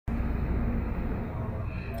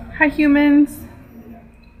Hi humans!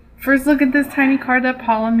 First look at this tiny card that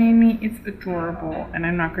Paula made me. It's adorable, and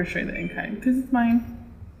I'm not going to show you the in-kind because it's mine.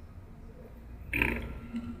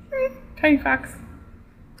 Tiny fox.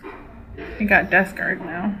 I got desk art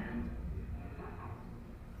now.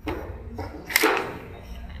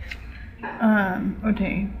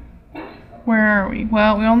 Okay. Where are we?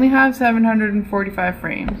 Well, we only have 745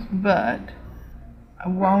 frames, but I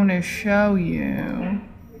want to show you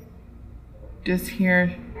just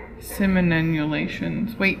here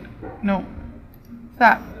simulation. Wait, no.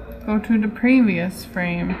 Stop. Go to the previous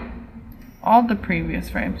frame. All the previous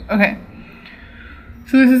frames. Okay.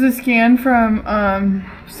 So this is a scan from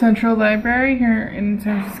Central Library here in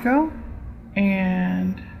San Francisco.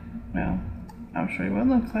 And, well, I'll show you what it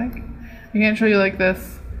looks like. I can't show you like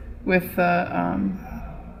this with the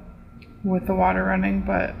water running,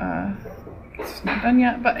 but it's not done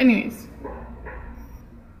yet. But anyways,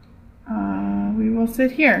 we will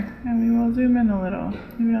sit here and we will zoom in a little,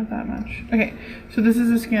 maybe not that much. Okay, so this is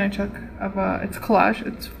a scan I took of it's a collage.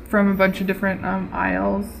 It's from a bunch of different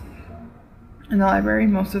aisles in the library.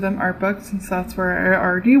 Most of them art books, since that's where I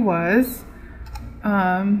already was.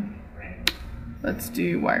 Let's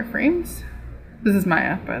do wireframes. This is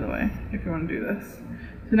Maya, by the way, if you want to do this.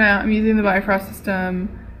 So now I'm using the Bifrost system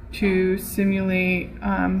to simulate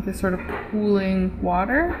this sort of pooling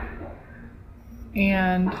water.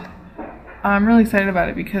 And I'm really excited about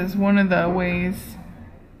it because one of the ways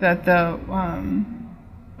that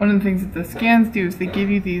one of the things that the scans do is they give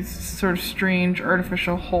you these sort of strange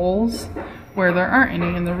artificial holes where there aren't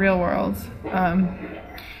any in the real world.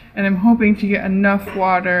 And I'm hoping to get enough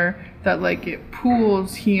water that like it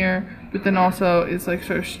pools here, but then also is like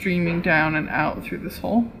sort of streaming down and out through this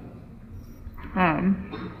hole.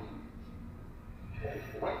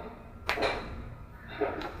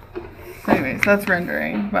 Anyways, that's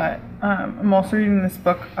rendering, but I'm also reading this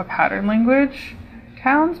book, A Pattern Language,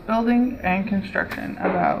 Towns, Building, and Construction,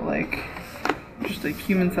 about like just like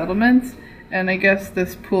human settlements. And I guess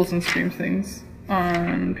this pools and streams things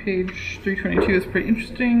on page 322 is pretty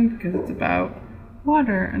interesting because it's about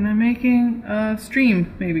water, and I'm making a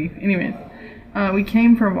stream, maybe. Anyways, we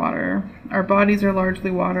came from water. Our bodies are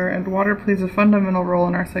largely water, and water plays a fundamental role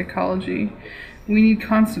in our psychology. We need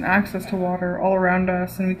constant access to water all around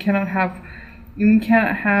us, and we cannot have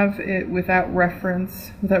it without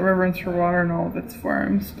reverence for water in all of its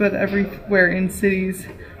forms. But everywhere in cities,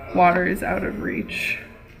 water is out of reach.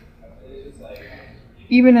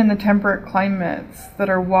 Even in the temperate climates that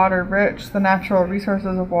are water-rich, the natural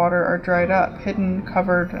resources of water are dried up, hidden,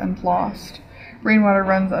 covered, and lost. Rainwater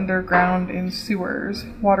runs underground in sewers.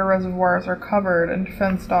 Water reservoirs are covered and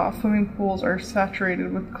fenced off. Swimming pools are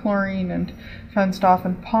saturated with chlorine and fenced off,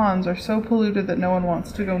 and ponds are so polluted that no one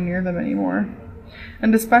wants to go near them anymore.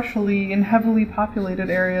 And especially in heavily populated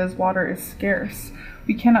areas, water is scarce.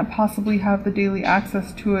 We cannot possibly have the daily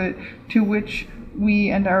access to it to which we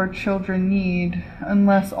and our children need,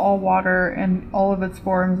 unless all water and all of its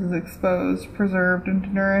forms is exposed, preserved,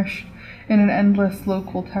 and nourished in an endless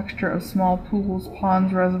local texture of small pools,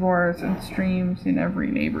 ponds, reservoirs, and streams in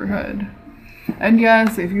every neighborhood. And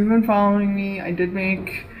yes, if you've been following me, I did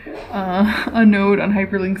make a node on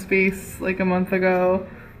Hyperlink Space like a month ago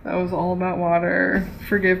that was all about water.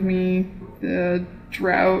 Forgive me, the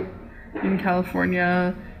drought in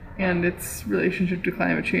California and its relationship to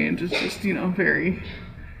climate change is just, you know, very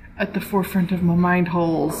at the forefront of my mind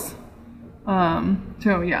holes.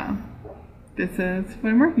 So yeah, this is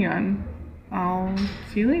what I'm working on. I'll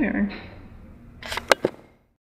see you later.